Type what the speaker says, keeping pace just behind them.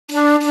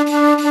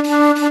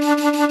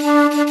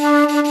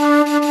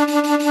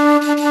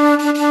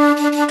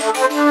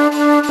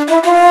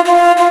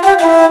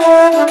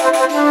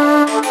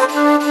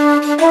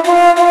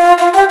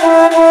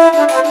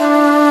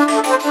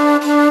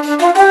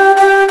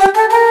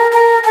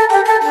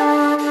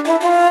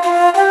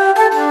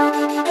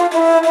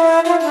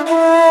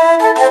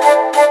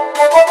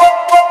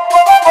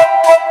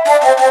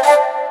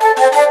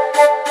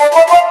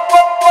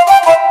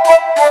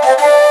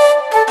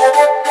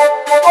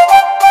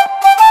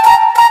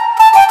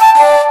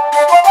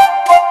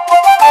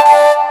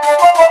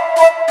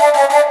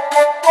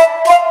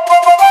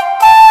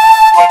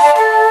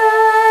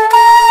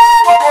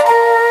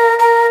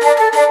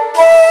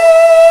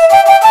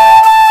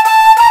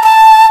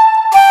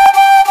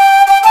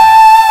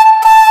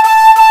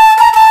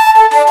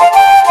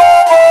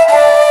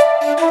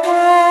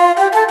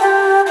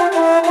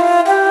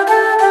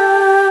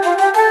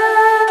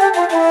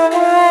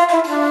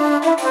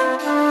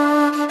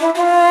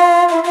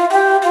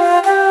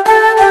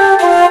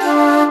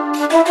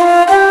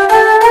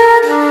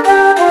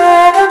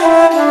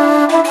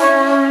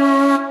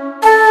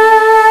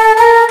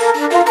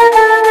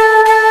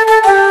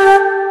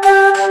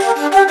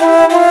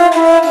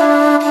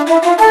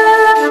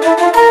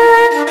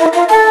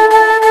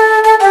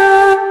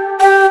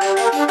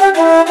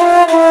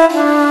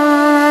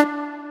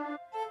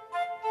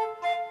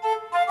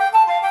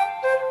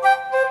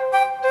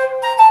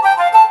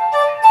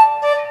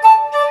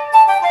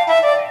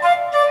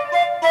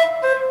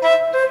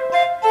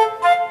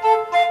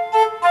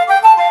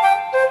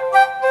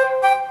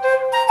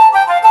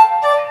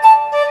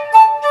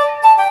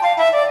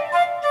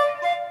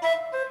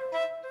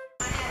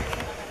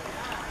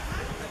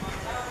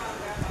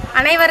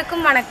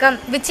வணக்கம்.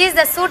 Which is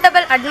the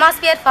suitable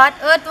atmosphere for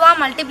earthworm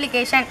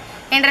multiplication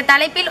என்ற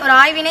தலைப்பில் ஒரு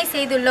ஆய்வினை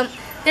செய்துள்ளோம்.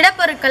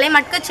 திடப்பொருட்களை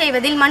மட்கச்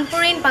செய்வதில்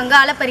மண்புழுவின் பங்கு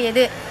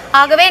அளப்பரியது.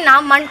 ஆகவே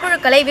நாம்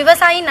மண்புழுக்களை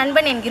விவசாயியின்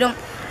நண்பன் என்கிறோம்.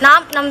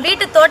 நாம் நம்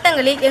வீட்டு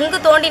தோட்டங்களில் எங்கு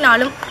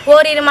தோண்டினாலும்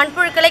ஓரிரு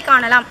மண்புழுக்களை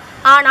காணலாம்.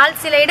 ஆனால்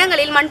சில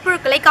இடங்களில்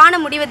மண்புழுக்களை காண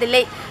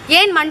முடிவதில்லை.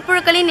 ஏன்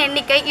மண்புழுக்களின்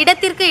எண்ணிக்கை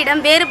இடத்திற்கு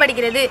இடம்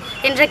வேறுபடுகிறது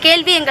என்ற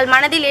கேள்வி எங்கள்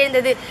மனதில்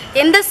எழுந்தது.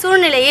 எந்த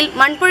சூழ்நிலையில்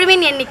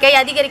மண்புழுவின் எண்ணிக்கை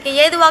அதிகரிக்க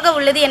ஏதுவாக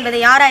உள்ளது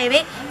என்பதை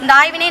ஆராயவே இந்த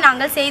ஆய்வினை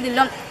நாங்கள்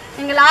செய்துள்ளோம்.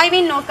 எங்கள்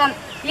ஆய்வின் நோக்கம்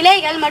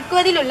இலைகள்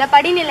மட்குவதில் உள்ள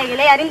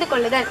படிநிலைகளை அறிந்து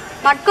கொள்ளுதல்,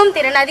 மட்கும்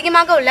திறன்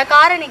அதிகமாக உள்ள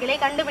காரணிகளை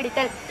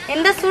கண்டுபிடித்தல்,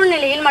 எந்த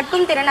சூழ்நிலையில்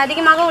மட்கும் திறன்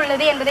அதிகமாக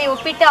உள்ளது என்பதை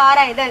ஒப்பிட்டு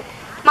ஆராய்தல்,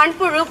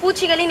 மண்புழு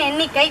பூச்சிகளின்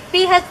எண்ணிக்கை,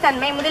 pH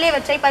தன்மை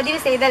முதலியவற்றை பதிவு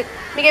செய்தல்,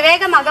 மிக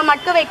வேகமாக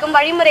மட்க வைக்கும்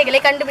வழிமுறைகளை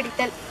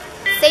கண்டுபிடித்தல்.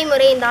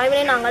 செய்முறை இந்த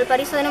ஆய்வினை நாங்கள்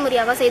பரிசோதனை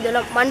முறையாக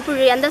செய்துள்ளோம்.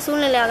 மண்புழு எந்த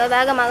சூழ்நிலையாக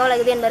வேகமாக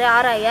வளருது என்பதை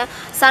ஆராய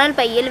சணல்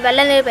பையில்,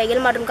 வெள்ளை நிற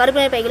பைகள் மற்றும் கருப்பு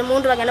நிற பைகள்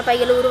 3 வகையான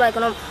பைகளை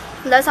உருவாக்கணும்.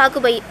 முதல் சாக்கு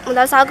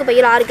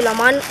பையில் 6 கிலோ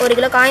மண், 1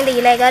 கிலோ காய்ந்த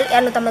இலைகள்,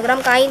 250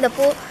 கிராம் காய்ந்த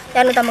பூ,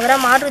 250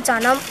 கிராம்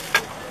மாற்றுச்சாணம்,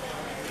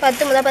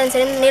 10 முதல் 15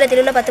 சென்டி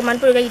நீளத்தில் உள்ள 10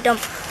 மண்புழுவை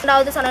இட்டோம்.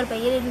 2வது சணல்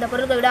பையில் இந்த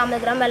பொருட்களை விட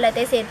 50 கிராம்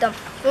வெள்ளத்தை சேர்த்தோம்.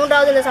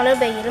 3வது இந்த சணல்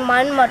பையில்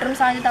மண் மற்றும்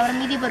சாயத்தை தவிர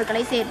மீதி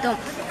பொருட்களை சேர்த்தோம்.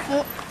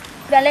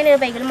 வெள்ளை நிற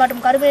பைகள்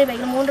மற்றும் கருப்பு நிற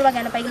பைகள் 3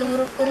 வகையான பைகளை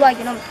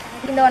உருவாக்கினோம்.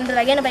 இந்த 9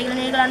 வகையான பைகளை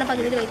நீளமான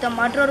பகுதியில் வைத்தோம்.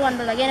 மற்றொரு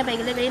 9 வகையான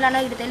பைகளை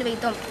வெளியிலான இடத்தில்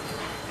வைத்தோம்.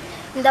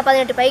 இந்த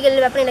 18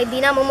 பைகளில் வெப்பநிலை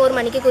தினமும் 1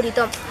 மணிக்கு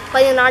குறித்தோம்.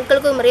 15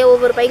 நாட்களுக்கு முறையே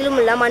ஒவ்வொரு பைகளும்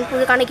உள்ள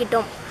மண்புழு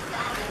கணக்கிட்டோம்.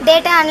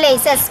 Data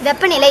analysis.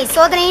 வெப்பநிலை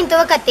சோதனையின்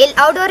துவக்கத்தில்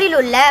அவுடோரில்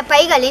உள்ள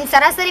பைகளின்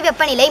சராசரி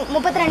வெப்பநிலை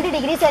 32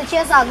 டிகிரி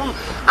செல்சியஸ் ஆகும்.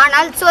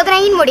 ஆனால்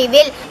சோதனையின்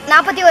முடிவில்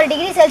 41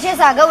 டிகிரி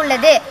செல்சியஸ் ஆக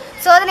உள்ளது.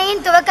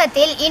 சோதனையின்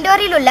துவக்கத்தில்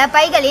இண்டோரில் உள்ள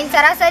பைகளின்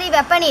சராசரி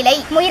வெப்பநிலை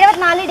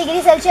 24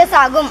 டிகிரி செல்சியஸ்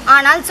ஆகும்.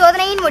 ஆனால்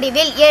சோதனையின்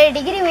முடிவில் 7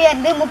 டிகிரி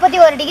உயர்ந்து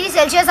 31 டிகிரி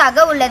செல்சியஸ்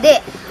ஆக உள்ளது.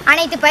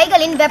 அனைத்து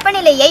பைகளின்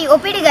வெப்பநிலையை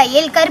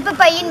ஒப்பிடுகையில் கருப்பு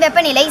பையின்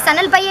வெப்பநிலை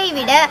சணல் பையை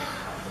விட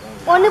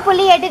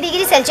 1.8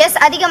 டிகிரி செல்சியஸ்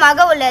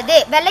அதிகமாக உள்ளது.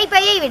 வெள்ளை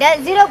பையை விட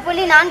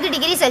 0.4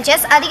 டிகிரி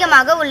செல்சியஸ்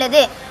அதிகமாக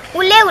உள்ளது.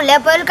 உள்ளே உள்ள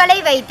பொருட்களை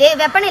வைத்து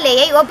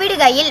வெப்பநிலையை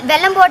ஒப்பிடுகையில்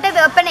வெள்ளம் போட்ட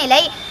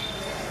வெப்பநிலை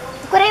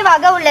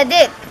குறைவாக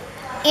உள்ளது.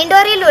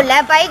 இண்டோரில் உள்ள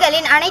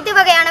பைகளின் அனைத்து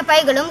வகையான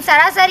பைகளும்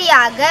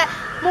சராசரியாக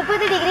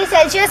 30 டிகிரி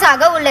செல்சியஸ்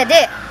ஆக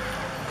உள்ளது.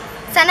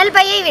 சணல்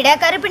பையை விட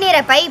கருப்பு நிற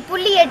பை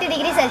 0.8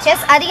 டிகிரி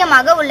செல்சியஸ்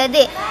அதிகமாக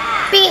உள்ளது.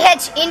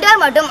 pH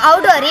இண்டோர் மற்றும்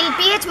அவுடோரில்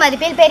pH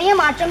மதிப்பில் பெரிய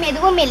மாற்றம்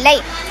எதுவும் இல்லை.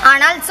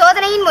 ஆனால்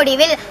சோதனையின்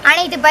முடிவில்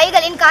அனைத்து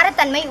பைகளின்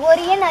காரத்தன்மை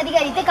 1 எண்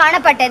அதிகரித்து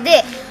காணப்பட்டது.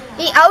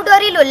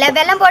 அவுடோரில் உள்ள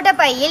வெள்ளம் போட்ட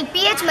பையில்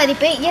pH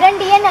மதிப்பு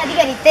 2 எண்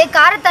அதிகரித்து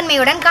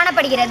காரத்தன்மையுடன்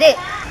காணப்படுகிறது.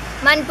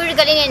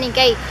 மண்புழுக்களின்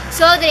எண்ணிக்கை.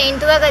 சோதனையின்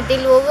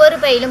துவக்கத்தில் ஒவ்வொரு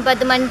பையிலும்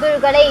 10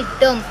 மண்புழுக்களை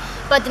இட்டோம்.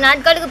 10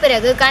 நாட்களுக்கு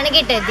பிறகு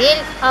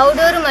கணக்கிட்டதில்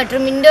அவுடோர்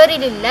மற்றும்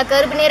இண்டோரில் உள்ள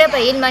கருப்பு நிற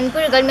பையில்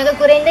மண்புழுக்கள் மிக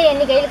குறைந்த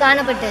எண்ணிக்கையில்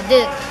காணப்பட்டது.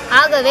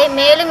 ஆகவே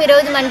மேலும்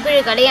 20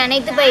 மண்புழுக்களை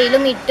அனைத்து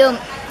பையிலும் இட்டோம்.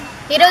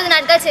 20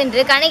 நாட்கள்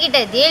சென்று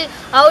கணக்கிட்டதில்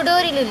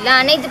அவுடோரில் உள்ள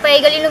அனைத்து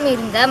பைகளிலும்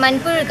இருந்த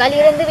மண்புழுக்கள்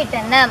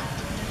இறந்துவிட்டன.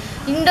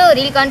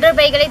 இண்டோரில் கண்ட்ரோல்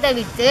பைகளை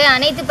தவிர்த்து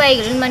அனைத்து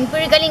பைகளிலும்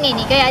மண்புழுக்களின்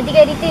எண்ணிக்கை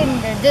அதிகரித்து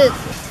இருந்தது.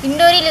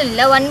 இண்டோரில்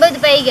உள்ள 9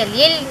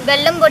 பைகளில்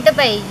வெள்ளம் போட்ட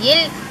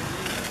பையில்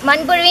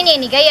மண்புழுவின்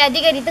எண்ணிக்கை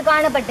அதிகரித்து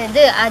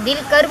காணப்பட்டது.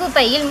 அதில் கருப்பு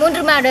பையில்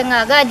 3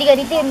 மடங்காக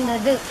அதிகரித்து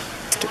இருந்தது.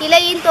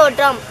 இலையின்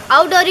தோற்றம்.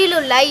 அவுடோரில்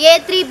உள்ள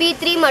A3,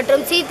 B3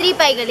 மற்றும் C3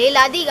 பைகளில்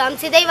அதிகம்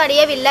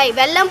சிதைவடையவில்லை.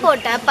 வெள்ளம்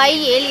போட்ட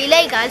பையில்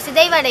இலைகள்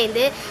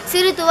சிதைவடைந்து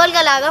சிறு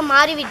துவல்களாக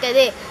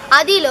மாறிவிட்டது.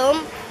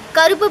 அதிலும்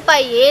கருப்பு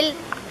பையில்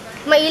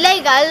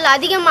இலைகள்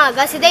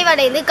அதிகமாக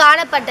சிதைவடைந்து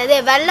காணப்பட்டது.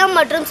 வெள்ளம்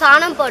மற்றும்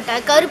சாணம் போட்ட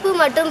கருப்பு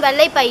மற்றும்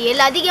வெள்ளை பையில்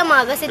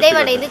அதிகமாக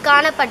சிதைவடைந்து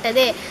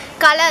காணப்பட்டது.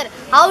 கலர்.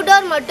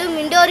 அவுடோர் மற்றும்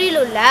இண்டோரில்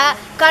உள்ள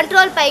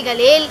கண்ட்ரோல்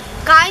பைகளில்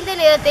காய்ந்த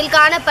நிறத்தில்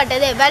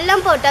காணப்பட்டது.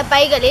 வெள்ளம் போட்ட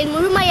பைகளில்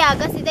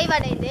முழுமையாக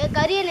சிதைவடைந்து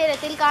கரிய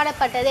நிறத்தில்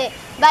காணப்பட்டது.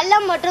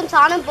 வெள்ளம் மற்றும்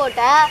சாணம்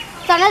போட்ட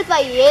சணல்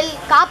பையில்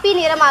காப்பி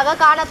நிறமாக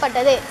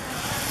காணப்பட்டது.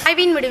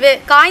 ஆய்வின் முடிவு.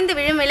 காய்ந்து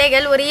விழும்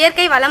இலைகள் ஒரு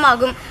இயற்கை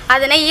வளமாகும்.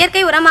 அதனை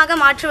இயற்கை உரமாக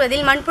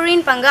மாற்றுவதில்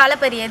மண்புழுவின் பங்கு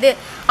அளப்பரியது.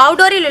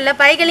 அவுடோரில் உள்ள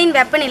பைகளின்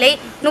வெப்பநிலை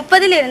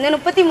 30 to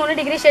 33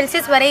 டிகிரி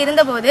செல்சியஸ் வரை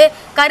இருந்தபோது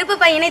கருப்பு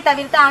பையினை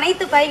தவிர்த்து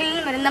அனைத்து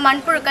பைகளிலும் இருந்த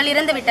மண்புழுக்கள்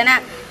இறந்துவிட்டன.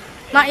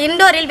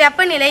 இண்டோரில்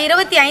வெப்பநிலை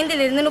 25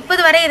 to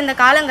 30 வரை இருந்த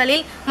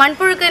காலங்களில்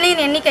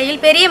மண்புழுக்களின்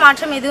எண்ணிக்கையில் பெரிய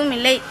மாற்றம் எதுவும்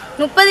இல்லை.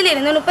 30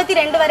 to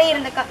 32 வரை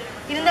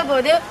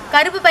இருந்தபோது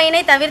கருப்பு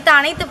பையினை தவிர்த்து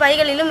அனைத்து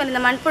பைகளிலும்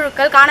இருந்த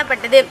மண்புழுக்கள்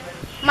காணப்பட்டது.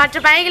 மற்ற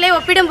பைகளை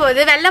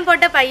ஒப்பிடும்போது வெள்ளம்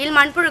போட்ட பையில்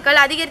மண்புழுக்கள்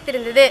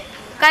அதிகரித்திருந்தது.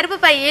 கருப்பு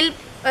பையில்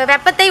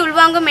வெப்பத்தை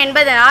உள்வாங்கும்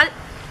என்பதனால்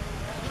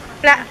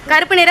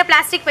கருப்பு நிற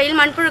பிளாஸ்டிக் பையில்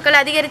மண்புழுக்கள்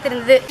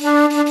அதிகரித்திருந்தது.